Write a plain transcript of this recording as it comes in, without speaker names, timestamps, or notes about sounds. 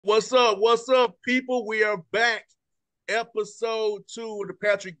What's up? What's up, people? We are back. Episode 2 of the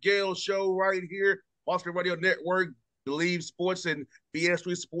Patrick Gayle Show right here. Bossman Radio Network, Believe Sports and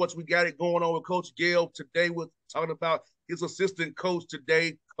BS3 Sports. We got it going on with Coach Gayle. Today we're talking about his assistant coach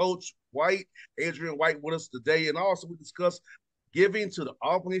today, Coach White, Adrian White with us today. And also we discuss giving to the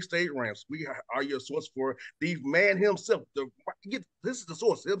Albany State Rams. We are your source for the man himself. This is the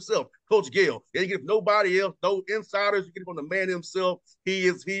source himself, Coach Gayle. You get nobody else, no insiders. You get it from the man himself. He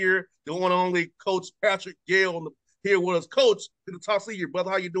is here, the one and only Coach Patrick Gayle here with us. Coach, good to talk to you,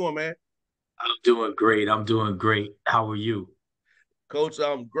 brother. How you doing, man? I'm doing great. I'm doing great. How are you? Coach,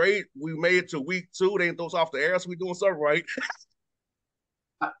 I'm great. We made it to week 2. They ain't throw us off the air, so we doing something right.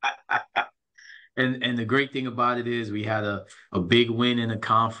 And the great thing about it is we had a big win in the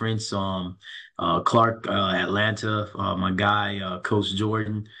conference. Clark, Atlanta, my guy, Coach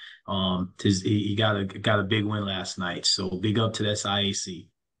Jordan, he got a big win last night. So big up to the SIAC.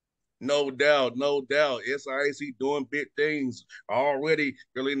 No doubt, no doubt. SIAC doing big things already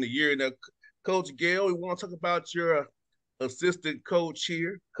early in the year. Now, Coach Gayle, we want to talk about your assistant coach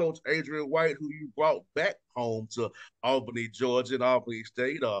here, Coach Adrian White, who you brought back home to Albany, Georgia, and Albany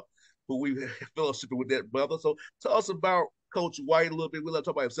State, who we fellowshipping with that brother. So tell us about Coach White a little bit. We'll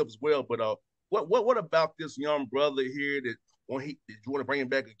talk about himself as well, but what about this young brother here that did you want to bring him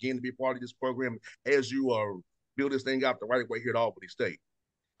back again to be part of this program as you build this thing out the right way here at Albany State?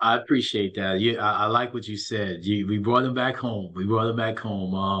 I appreciate that. Yeah, I like what you said. We brought him back home. We brought him back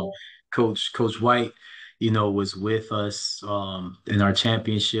home. Coach White, was with us in our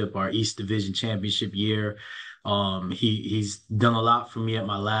championship, our East Division championship year. He's done a lot for me at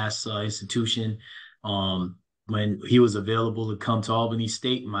my last institution. When he was available to come to Albany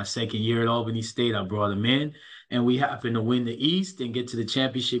State, my second year at Albany State, I brought him in, and we happened to win the East and get to the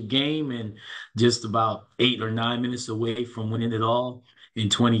championship game, and just about 8 or 9 minutes away from winning it all in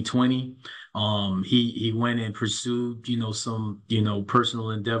 2020. He went and pursued, some,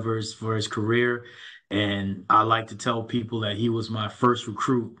 personal endeavors for his career. And I like to tell people that he was my first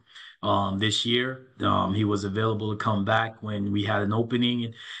recruit this year. He was available to come back when we had an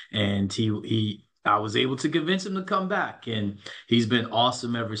opening, and I was able to convince him to come back, and he's been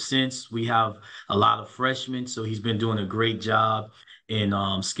awesome ever since. We have a lot of freshmen, so he's been doing a great job in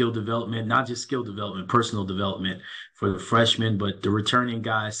skill development, not just skill development, personal development for the freshmen, but the returning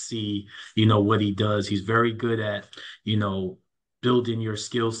guys see, what he does. He's very good at, building your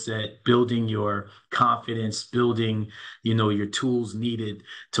skill set, building your confidence, building, your tools needed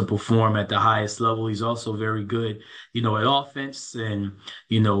to perform at the highest level. He's also very good, at offense, and,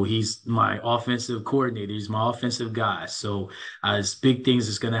 he's my offensive coordinator. He's my offensive guy. So as big things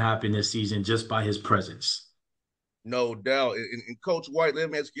is going to happen this season just by his presence. No doubt. And Coach White,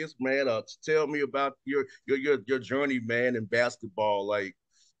 let me ask you this, man. Tell me about your journey, man, in basketball. Like,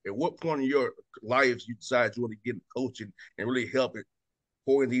 at what point in your life you decided you want to get into coaching and really help it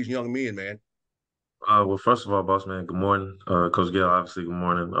pouring these young men, man? Well, first of all, boss man, good morning. Coach Gayle, obviously, good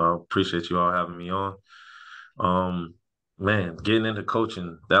morning. Appreciate you all having me on. Um, Man, getting into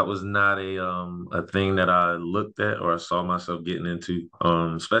coaching, that was not a thing that I looked at or I saw myself getting into,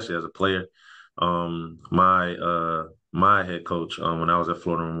 especially as a player. My head coach, when I was at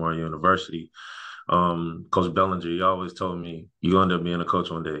Florida Memorial University, Coach Bellinger, he always told me, "You gonna end up being a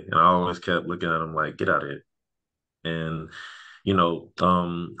coach one day." And I always kept looking at him like, "Get out of here." And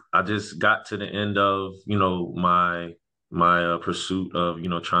I just got to the end of my pursuit of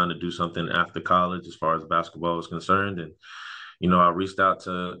trying to do something after college as far as basketball is concerned, and I reached out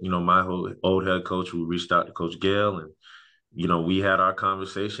to my old head coach, who reached out to Coach Gayle, and we had our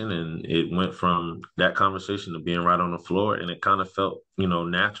conversation, and it went from that conversation to being right on the floor, and it kind of felt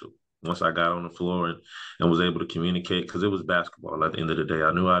natural once I got on the floor and was able to communicate, because it was basketball at the end of the day.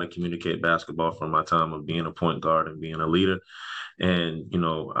 I knew how to communicate basketball from my time of being a point guard and being a leader. And,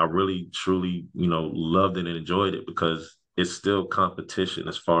 I really, truly, loved it and enjoyed it, because it's still competition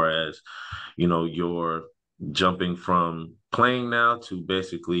as far as, your jumping from playing now to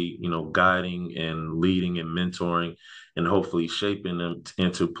basically, guiding and leading and mentoring and hopefully shaping them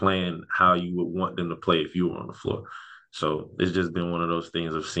into playing how you would want them to play if you were on the floor. So it's just been one of those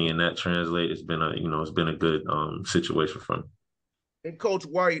things of seeing that translate. It's been a good situation for me. And Coach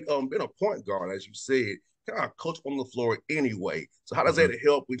White, been a point guard, as you said, kind of coach on the floor anyway. So how does Mhm. that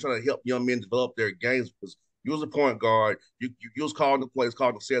help? We trying to help young men develop their games because you was a point guard, you was calling the plays,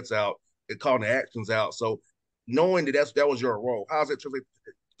 calling the sets out, and calling the actions out. So knowing that was your role, how's that translate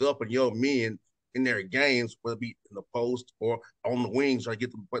to developing young men in their games, whether it be in the post or on the wings, trying to get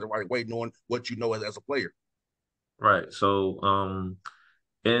them to play the right way, knowing what you know as a player? Right. So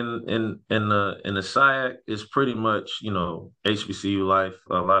in the SIAC is pretty much, HBCU life,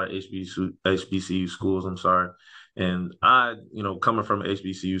 a lot of HBCU schools, I'm sorry. And I, coming from an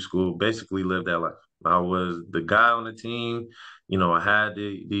HBCU school, basically lived that life. I was the guy on the team. I had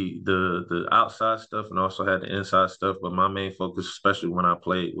the outside stuff and also had the inside stuff, but my main focus, especially when I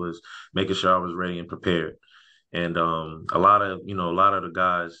played, was making sure I was ready and prepared. And a lot of the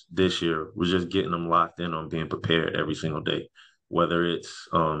guys this year was just getting them locked in on being prepared every single day, whether it's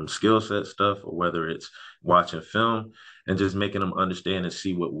skill set stuff or whether it's watching film and just making them understand and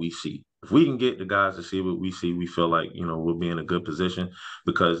see what we see. If we can get the guys to see what we see, we feel like, we'll be in a good position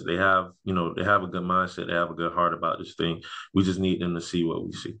because they have a good mindset, they have a good heart about this thing. We just need them to see what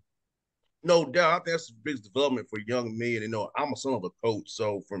we see. No doubt. I think that's the biggest development for young men. I'm a son of a coach,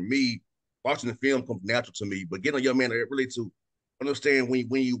 so for me, watching the film comes natural to me. But getting a young man to really to understand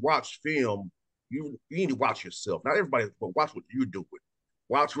when you watch film, you need to watch yourself. Not everybody, but watch what you're doing.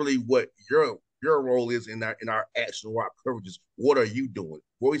 Watch really what your role is in our action or our coverages. What are you doing?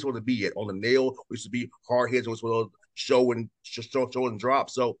 Where are we supposed to be at? On the nail? We should be hard heads. We're supposed to show and drop.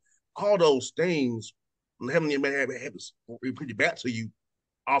 So all those things, having your man have repeat it back to you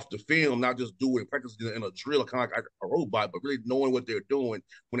off the film, not just doing practice in a drill, kind of like a robot, but really knowing what they're doing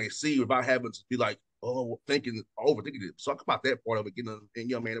when they see you without having to be like, oh, overthinking it. So talk about that part of it, getting a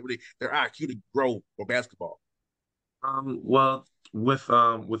young man really their IQ to grow for basketball. Well, with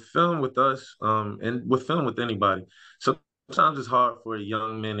film with us, and with film with anybody, sometimes it's hard for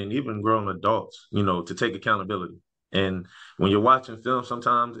young men and even grown adults, to take accountability. And when you're watching film,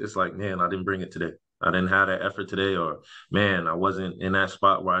 sometimes it's like, man, I didn't bring it today. I didn't have that effort today, or man, I wasn't in that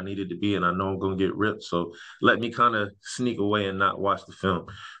spot where I needed to be, and I know I'm gonna get ripped. So let me kind of sneak away and not watch the film.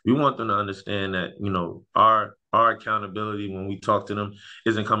 We want them to understand that, our accountability when we talk to them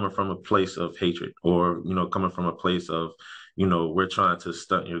isn't coming from a place of hatred or coming from a place of we're trying to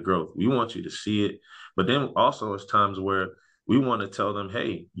stunt your growth. We want you to see it, but then also it's times where we want to tell them,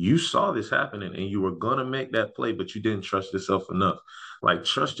 hey, you saw this happening and you were gonna make that play, but you didn't trust yourself enough. Like,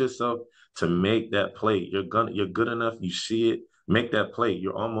 trust yourself to make that play. You're good enough. You see it, make that play.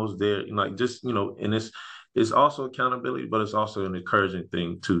 You're almost there. Like, just and it's also accountability, but it's also an encouraging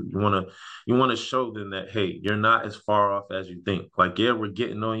thing too. You want to show them that, hey, you're not as far off as you think. Like, yeah, we're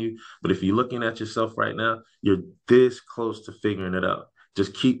getting on you, but if you're looking at yourself right now, you're this close to figuring it out.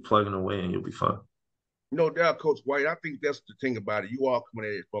 Just keep plugging away and you'll be fine. No doubt, Coach White. I think that's the thing about it. You all coming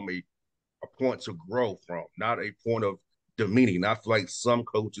at it from a point to grow from, not a point of demeaning. I feel like some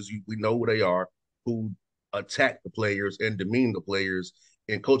coaches, we know who they are, who attack the players and demean the players.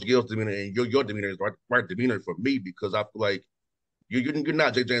 And Coach Gill's demeanor and your demeanor is right demeanor for me because I feel like you're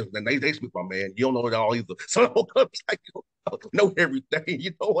not Jay James. And they speak, my man. You don't know it all either. So it's like you don't know everything.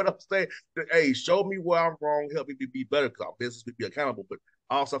 You know what I'm saying? Hey, show me where I'm wrong. Help me be better because our business would be accountable. But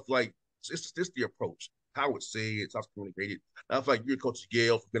I also feel like it's the approach, how it's said, how it's communicated. And I feel like you're Coach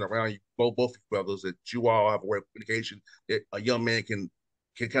Gayle for being around you, both your brothers, that you all have a way of communication that a young man can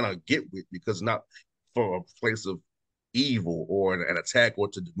kind of get with because not from a place of evil or an attack or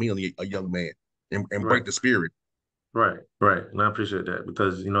to demean a young man and Right. break the spirit. Right, right. And I appreciate that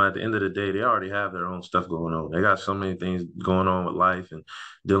because, at the end of the day, they already have their own stuff going on. They got so many things going on with life and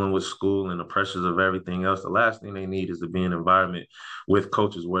dealing with school and the pressures of everything else. The last thing they need is to be in an environment with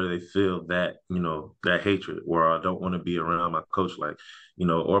coaches where they feel that, that hatred, where I don't want to be around my coach, like,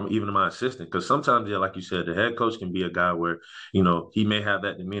 or even my assistant. Because sometimes, yeah, like you said, the head coach can be a guy where, he may have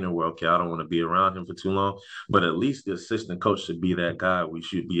that demeanor where, okay, I don't want to be around him for too long. But at least the assistant coach should be that guy we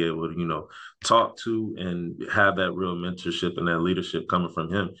should be able to, talk to and have that real mentorship and that leadership coming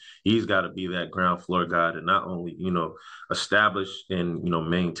from him. He's got to be that ground floor guy to not only, establish and,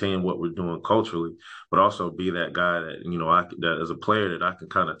 maintain what we're doing culturally, but also be that guy that, that as a player that I can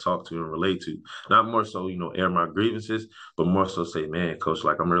kind of talk to and relate to. Not more so, air my grievances, but more so say, man, coach,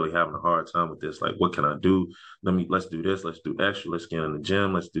 like I'm really having a hard time with this. Like, what can I do? Let's do this. Let's do extra. Let's get in the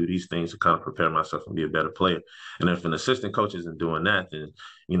gym. Let's do these things to kind of prepare myself and be a better player. And if an assistant coach isn't doing that, then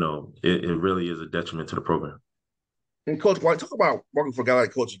it really is a detriment to the program. And Coach White, talk about working for a guy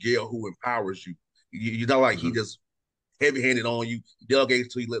like Coach Gayle who empowers you. You're not like he Mhm. just heavy-handed on you,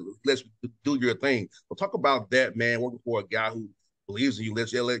 delegates to you, lets you do your thing. But talk about that, man, working for a guy who believes in you,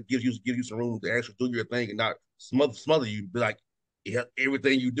 gives you some room to actually do your thing and not smother you. Be like, yeah,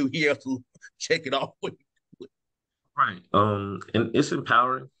 everything you do, he has to check it off. Right. And it's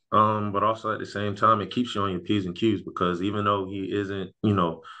empowering. But also at the same time, it keeps you on your P's and Q's because even though he isn't,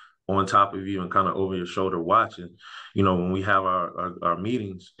 on top of you and kind of over your shoulder watching, when we have our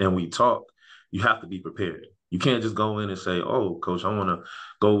meetings and we talk, you have to be prepared. You can't just go in and say, "Oh, coach, I want to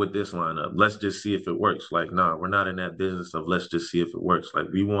go with this lineup. Let's just see if it works." Like, nah, we're not in that business of let's just see if it works. Like,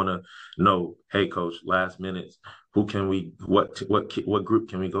 we want to know, hey, coach, last minutes, who can we, what group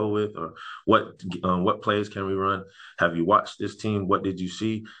can we go with, or what plays can we run? Have you watched this team? What did you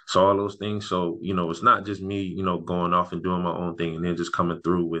see? So all those things. So it's not just me, going off and doing my own thing and then just coming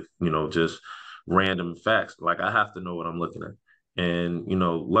through with just random facts. Like, I have to know what I'm looking at. And,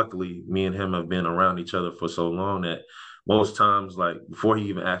 luckily me and him have been around each other for so long that most times, like before he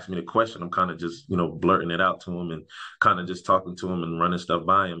even asks me the question, I'm kind of just, blurting it out to him and kind of just talking to him and running stuff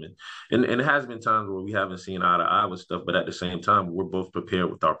by him. And it has been times where we haven't seen eye to eye with stuff, but at the same time, we're both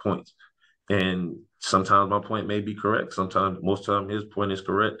prepared with our points. And sometimes my point may be correct. Sometimes, most of the time, his point is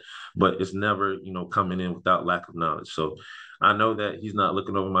correct, but it's never, coming in without lack of knowledge. So I know that he's not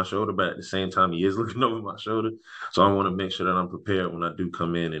looking over my shoulder, but at the same time, he is looking over my shoulder. So I want to make sure that I'm prepared when I do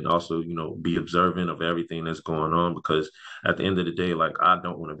come in and also, be observant of everything that's going on, because at the end of the day, like, I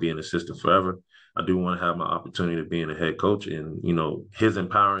don't want to be an assistant forever. I do want to have my opportunity to being a head coach, and, his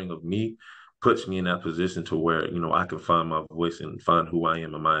empowering of me puts me in that position to where, I can find my voice and find who I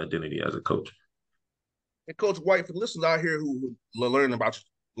am and my identity as a coach. And Coach White, for the listeners out here who learning about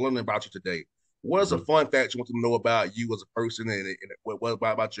you today, what is a fun fact you want them to know about you as a person, and what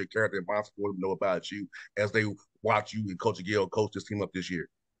about your character and mindset you want them to know about you as they watch you and Coach Gayle coach this team up this year?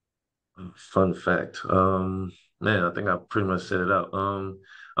 Fun fact. Man, I think I pretty much set it out. I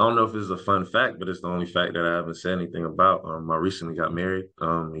don't know if it's a fun fact, but it's the only fact that I haven't said anything about. I recently got married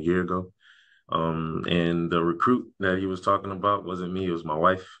a year ago. And the recruit that he was talking about wasn't me, it was my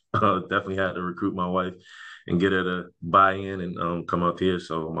wife. Definitely had to recruit my wife and get her to buy in and come up here.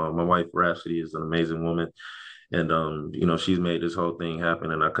 So my wife, Rhapsody, is an amazing woman. And, she's made this whole thing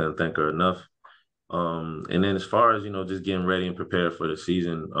happen, and I couldn't thank her enough. And then as far as, just getting ready and prepared for the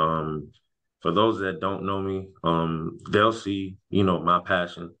season, for those that don't know me, they'll see, my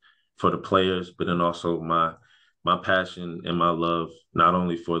passion for the players, but then also my passion and my love, not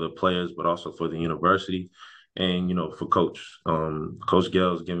only for the players, but also for the university and, for Coach. Coach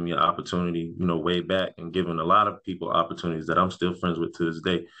Gayle has given me an opportunity, way back, and given a lot of people opportunities that I'm still friends with to this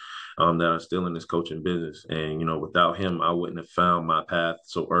day, that are still in this coaching business. And, without him, I wouldn't have found my path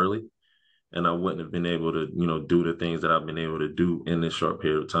so early, and I wouldn't have been able to, do the things that I've been able to do in this short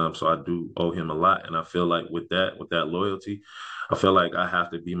period of time. So I do owe him a lot. And I feel like with that loyalty, I feel like I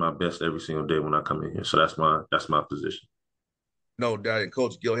have to be my best every single day when I come in here. So that's my position. No doubt. And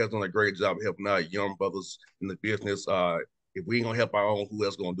Coach Gill has done a great job of helping out young brothers in the business. If we ain't gonna help our own, who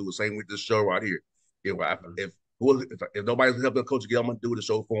else gonna do the same with this show right here? If nobody's helping Coach Gill, I'm gonna do the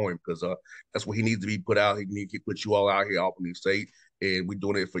show for him, because that's what he needs to be put out. He needs to put you all out here, Albany State, and we're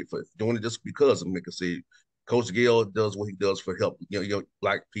doing it for doing it just because. Like I said, Coach Gill does what he does for help,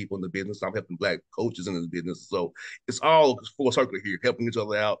 black people in the business. I'm helping black coaches in the business, so it's all full circle here, helping each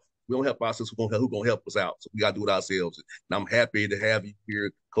other out. We don't help ourselves. Who gonna help us out? So we gotta do it ourselves. And I'm happy to have you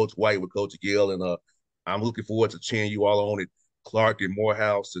here, Coach White, with Coach Gill, and I'm looking forward to cheering you all on at Clark and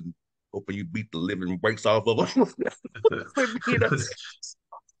Morehouse, and hoping you beat the living breaks off of them.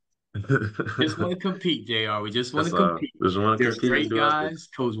 Just want to compete, JR. We just want to compete. Just want to There's compete. great guys,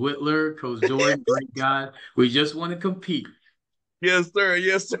 Coach Whitler, Coach Jordan, great guy. We just want to compete. Yes, sir.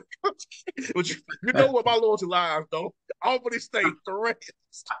 Yes, sir. But you know what my loyalty lies, though. Albany State, the rest.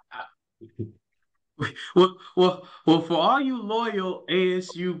 Well, for all you loyal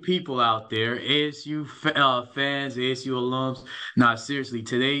ASU people out there, ASU fans, ASU alums, nah, seriously,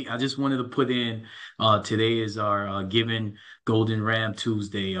 today I just wanted to put in, today is our Giving Golden Ram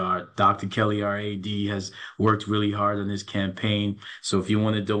Tuesday. Dr. Kelly, our AD, has worked really hard on this campaign. So if you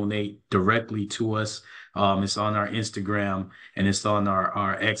want to donate directly to us, it's on our Instagram and it's on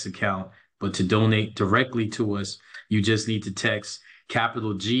our X account. But to donate directly to us, you just need to text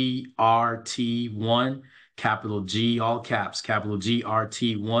capital GRT1, capital G, all caps, capital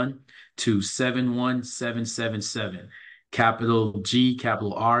GRT1 to 71777. Capital G,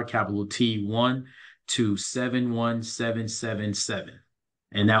 capital R, capital T1 to 71777.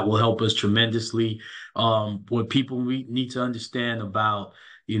 And that will help us tremendously. What people need to understand about,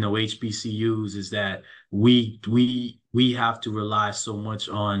 HBCUs is that we have to rely so much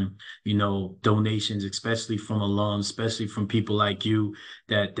on, donations, especially from alums, especially from people like you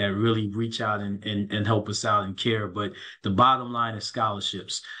that really reach out and help us out and care. But the bottom line is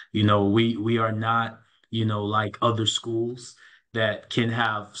scholarships. We are not, like other schools that can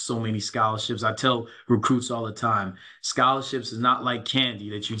have so many scholarships. I tell recruits all the time, scholarships is not like candy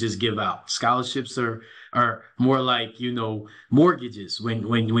that you just give out. Scholarships are more like, mortgages.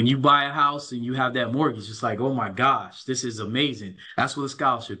 When you buy a house and you have that mortgage, it's like, oh my gosh, this is amazing. That's what a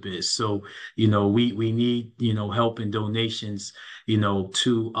scholarship is. So, we need, help and donations,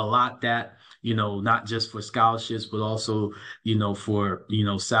 to allot that, not just for scholarships, but also, for,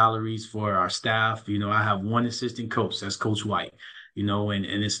 salaries for our staff. I have one assistant coach, that's Coach White,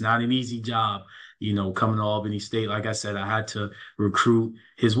 and it's not an easy job, coming to Albany State. Like I said, I had to recruit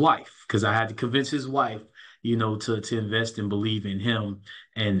his wife because I had to convince his wife, to invest and believe in him.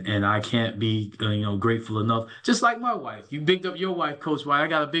 And I can't be, grateful enough. Just like my wife. You bigged up your wife, Coach White. I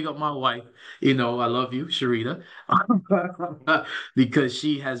got to big up my wife. I love you, Sharita, because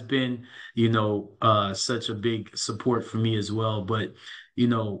she has been, such a big support for me as well. But,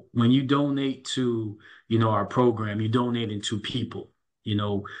 when you donate to, our program, you donate into people.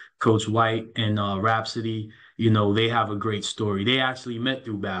 Coach White and Rhapsody, they have a great story. They actually met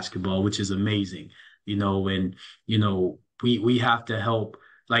through basketball, which is amazing. And we have to help,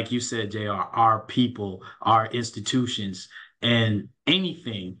 like you said, JR, our people, our institutions, and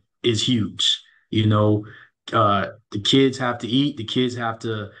anything is huge. The kids have to eat, the kids have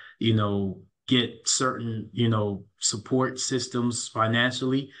to, get certain, support systems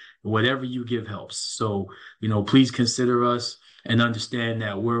financially. Whatever you give helps. So, please consider us and understand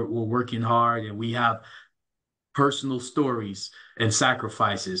that we're working hard and we have personal stories and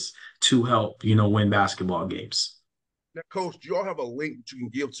sacrifices to help, win basketball games. Now, Coach, do you all have a link that you can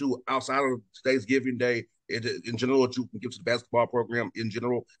give to outside of today's Giving Day in general that you can give to the basketball program in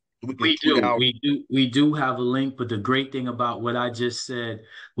general? We can We tweet do. out. We do have a link, but the great thing about what I just said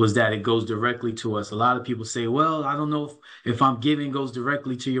was that it goes directly to us. A lot of people say, well, I don't know if I'm giving goes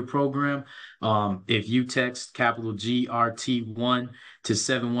directly to your program. If you text capital GRT1 to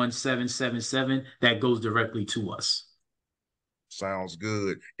 71777, that goes directly to us. Sounds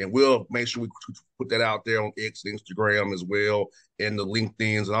good. And we'll make sure we put that out there on X, Instagram as well, and the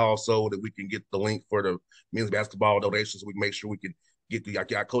LinkedIn's, and also that we can get the link for the men's basketball donations. We can make sure we can get the,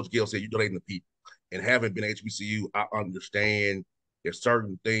 like Coach Gayle said, you're donating to people. And having been HBCU, I understand there's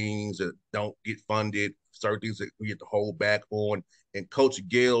certain things that don't get funded, certain things that we get to hold back on. And Coach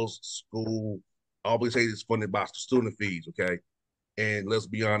Gayle's school, I always say it's funded by student fees, okay? And let's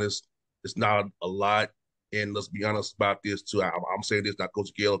be honest, it's not a lot. And let's be honest about this too. I'm saying this, not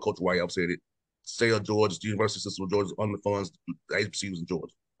Coach Gayle or Coach White. I'm saying it. State of Georgia, the University System of Georgia underfunds the HBCUs in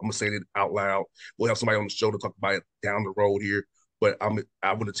Georgia. I'm gonna say it out loud. We'll have somebody on the show to talk about it down the road here. But I went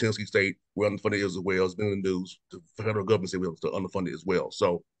to Tennessee State. We're underfunded as well. It's been in the news. The federal government said we're underfunded as well.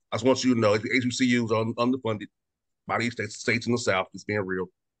 So I just want you to know if the HBCUs are underfunded by these states in the South, it's being real.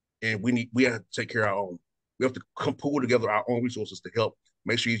 And we have to take care of our own. We have to pull together our own resources to help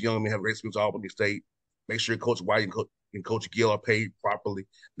make sure these young men have great experience all over the state. Make sure Coach White and Coach Gayle are paid properly.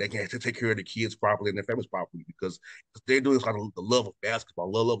 They can take care of the kids properly and their families properly because they're doing this out of the love of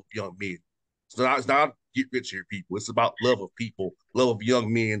basketball, love of young men. It's not get rich here, people. It's about love of people, love of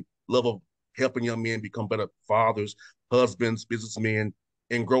young men, love of helping young men become better fathers, husbands, businessmen,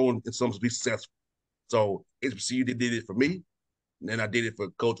 and growing in some to be successful. So HBCU did it for me, and then I did it for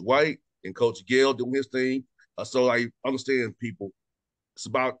Coach White and Coach Gayle doing his thing. So I understand people. It's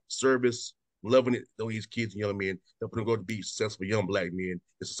about service, loving it on these kids and young men, helping them grow to be successful young black men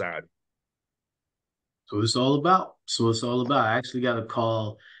in society. So it's all about. I actually got a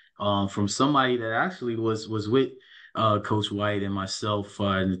call from somebody that actually was with Coach White and myself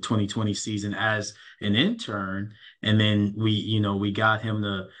in the 2020 season as an intern, and then we got him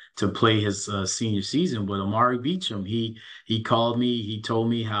to play his senior season. But Amari Beecham, he called me. He told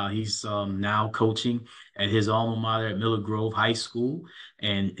me how he's now coaching at his alma mater at Miller Grove High School,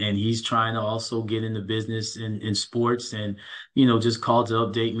 and he's trying to also get into business in sports, and just called to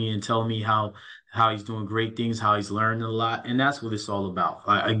update me and tell me how he's doing great things, how he's learned a lot. And that's what it's all about.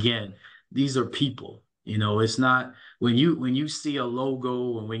 Again, these are people. It's not when you see a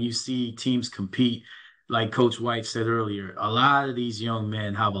logo and when you see teams compete, like Coach White said earlier, a lot of these young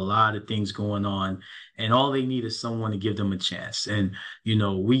men have a lot of things going on, and all they need is someone to give them a chance. And,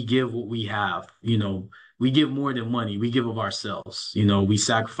 we give what we have, we give more than money. We give of ourselves. We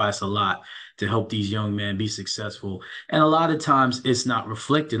sacrifice a lot to help these young men be successful. And a lot of times it's not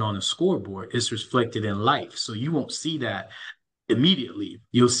reflected on a scoreboard. It's reflected in life. So you won't see that immediately.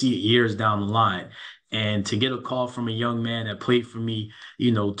 You'll see it years down the line. And to get a call from a young man that played for me,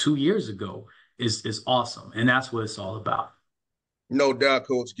 2 years ago is awesome. And that's what it's all about. No doubt,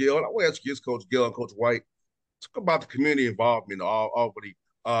 Coach Gayle. I want to ask you this, Coach Gayle and Coach White. Talk about the community involvement already.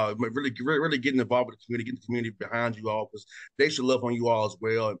 really getting involved with getting the community behind you all because they should love on you all as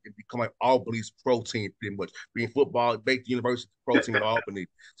well and become like Albany's pro team pretty much. Being football, make the university pro team at Albany.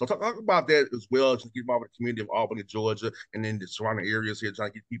 So talk about that as well. Just get involved with the community of Albany, Georgia, and then the surrounding areas here,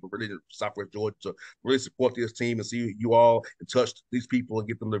 trying to get people really in Southwest Georgia to really support this team and see you all and touch these people and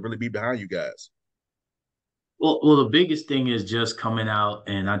get them to really be behind you guys. Well, the biggest thing is just coming out,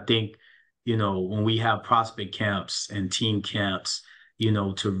 and I think, when we have prospect camps and team camps,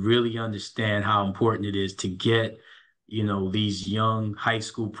 to really understand how important it is to get, these young high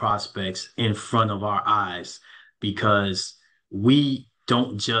school prospects in front of our eyes, because we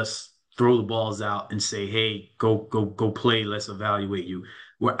don't just throw the balls out and say, "Hey, go play. Let's evaluate you."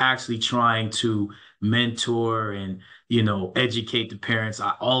 We're actually trying to mentor and, educate the parents.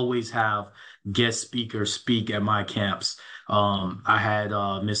 I always have guest speakers speak at my camps. I had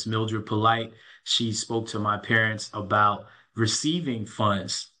Miss Mildred Polite. She spoke to my parents about receiving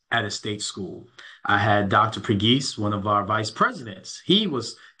funds at a state school. I had Dr. Pregis, one of our vice presidents. He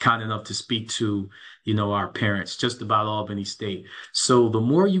was kind enough to speak to, our parents just about Albany State. So the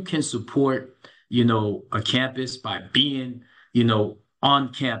more you can support, a campus by being,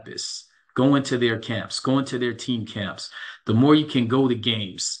 on campus, going to their camps, going to their team camps, the more you can go to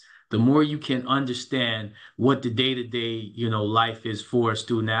games, the more you can understand what the day-to-day, life is for a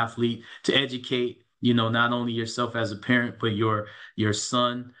student athlete, to educate, not only yourself as a parent, but your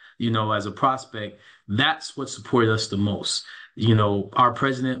son, as a prospect. That's what supported us the most. Our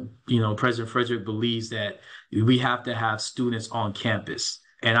president, President Frederick, believes that we have to have students on campus.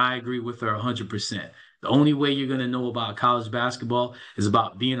 And I agree with her 100%. The only way you're going to know about college basketball is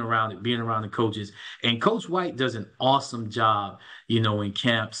about being around it, being around the coaches. And Coach White does an awesome job, in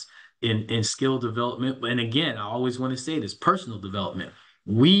camps, in skill development. And again, I always want to say this, personal development.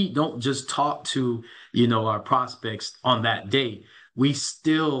 We don't just talk to, our prospects on that day. We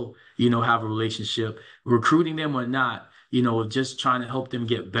still, have a relationship, recruiting them or not, just trying to help them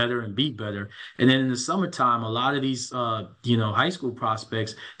get better and be better. And then in the summertime, a lot of these, high school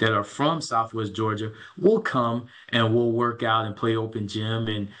prospects that are from Southwest Georgia will come and we'll work out and play open gym.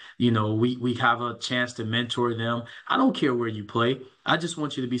 And, we have a chance to mentor them. I don't care where you play. I just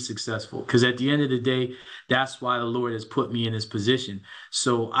want you to be successful, because at the end of the day, that's why the Lord has put me in this position.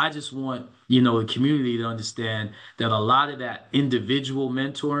 So I just want, the community to understand that a lot of that individual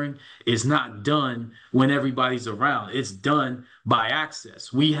mentoring is not done when everybody's around. It's done by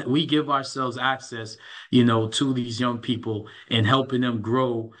access. We give ourselves access, to these young people and helping them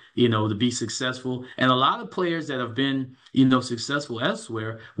grow, to be successful. And a lot of players that have been, successful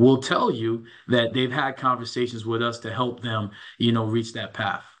elsewhere will tell you that they've had conversations with us to help them, reach that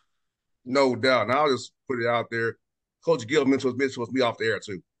path. No doubt. And I'll just put it out there. Coach Gayle mentors me off the air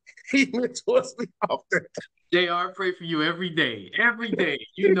too. He mentors me off there. JR, pray for you every day. Every day.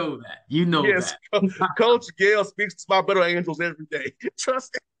 You know that. You know yes, that. Coach Gayle speaks to my better angels every day.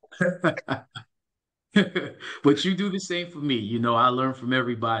 Trust me. But you do the same for me. I learn from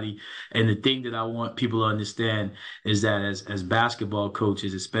everybody. And the thing that I want people to understand is that as basketball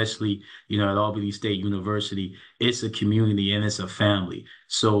coaches, especially, at Albany State University, it's a community and it's a family.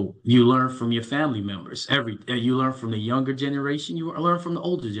 So you learn from your family members. You learn from the younger generation, you learn from the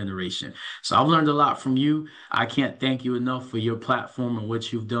older generation. So I've learned a lot from you. I can't thank you enough for your platform and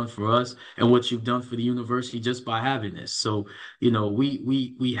what you've done for us and what you've done for the university just by having this. So,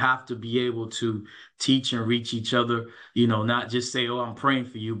 we have to be able to teach and reach each other, not just say, "Oh, I'm praying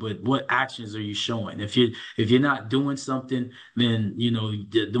for you," but what actions are you showing? If you're not doing something, then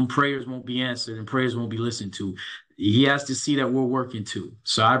them prayers won't be answered and prayers won't be listened to. He has to see that we're working too.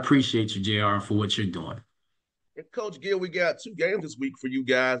 So I appreciate you, JR, for what you're doing. And Coach Gayle, we got 2 games this week for you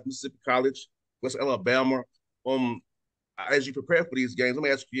guys: Mississippi College, West Alabama. As you prepare for these games, let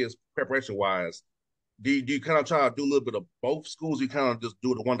me ask you this, preparation wise, do you kind of try to do a little bit of both schools? You kind of just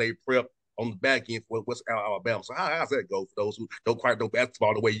do the 1-day prep on the back end for West Alabama. So how's that go for those who don't quite know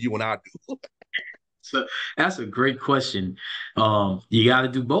basketball the way you and I do? So that's a great question. You got to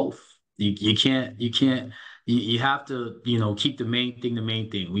do both. You can't. You have to, keep the main thing the main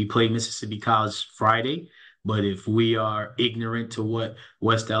thing. We play Mississippi College Friday, but if we are ignorant to what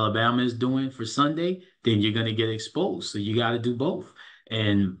West Alabama is doing for Sunday, then you're going to get exposed. So you got to do both.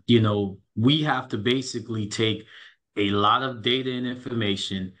 And, we have to basically take a lot of data and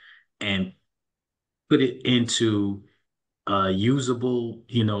information and put it into a usable,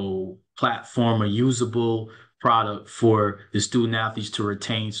 platform, a usable product for the student athletes to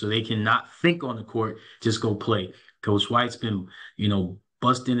retain so they can not think on the court, just go play. Coach White's been,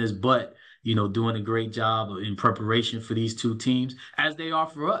 busting his butt, doing a great job in preparation for these two teams, as they are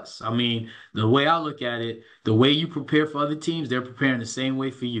for us. I mean, the way I look at it, the way you prepare for other teams, they're preparing the same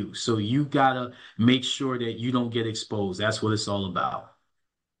way for you. So you gotta make sure that you don't get exposed. That's what it's all about.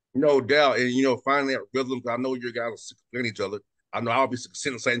 No doubt. And finally at rhythm, I know you guys are sick of playing each other. I know I'll be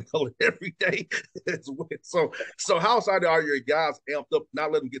seeing the same color every day as well. So how excited are your guys amped up?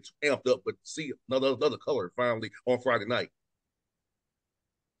 Not let them get too amped up, but see another color finally on Friday night.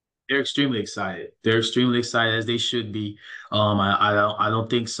 They're extremely excited. They're extremely excited, as they should be. I don't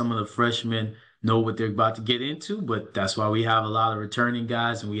think some of the freshmen know what they're about to get into, but that's why we have a lot of returning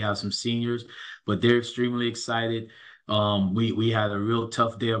guys and we have some seniors. But they're extremely excited. We had a real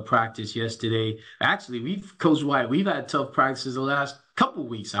tough day of practice yesterday. Actually, Coach White, we've had tough practices the last couple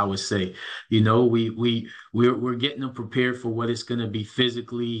weeks, I would say. We're getting them prepared for what it's going to be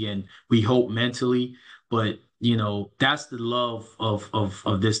physically and we hope mentally. But that's the love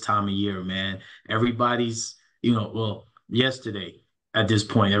of this time of year, man. Everybody's, well, yesterday at this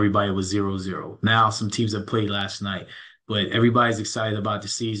point, everybody was 0-0. Now some teams have played last night, but everybody's excited about the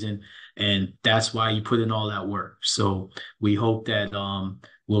season, and that's why you put in all that work. So we hope that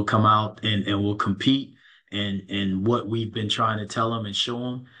we'll come out and we'll compete, and what we've been trying to tell them and show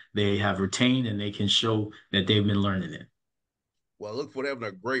them, they have retained and they can show that they've been learning it. Well, look for having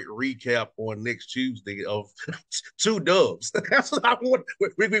a great recap on next Tuesday of two dubs. That's what I want. We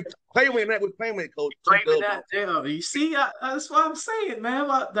claiming that. We're claiming it, Coach. Claiming that, yeah. You see, that's what I'm saying, man.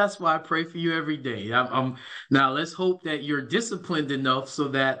 That's why I pray for you every day. Now. Let's hope that you're disciplined enough so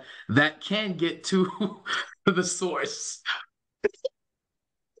that can get to the source.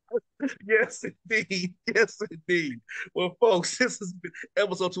 Yes, indeed. Yes, indeed. Well, folks, this has been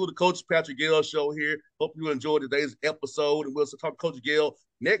episode 2 of the Coach Patrick Gayle Show here. Hope you enjoyed today's episode, and we'll talk to Coach Gayle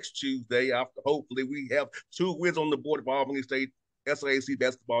next Tuesday after hopefully we have 2 wins on the board for Albany State SAC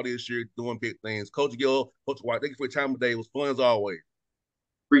basketball this year, doing big things. Coach Gayle, Coach White, thank you for your time today. It was fun as always.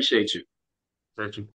 Appreciate you. Thank you.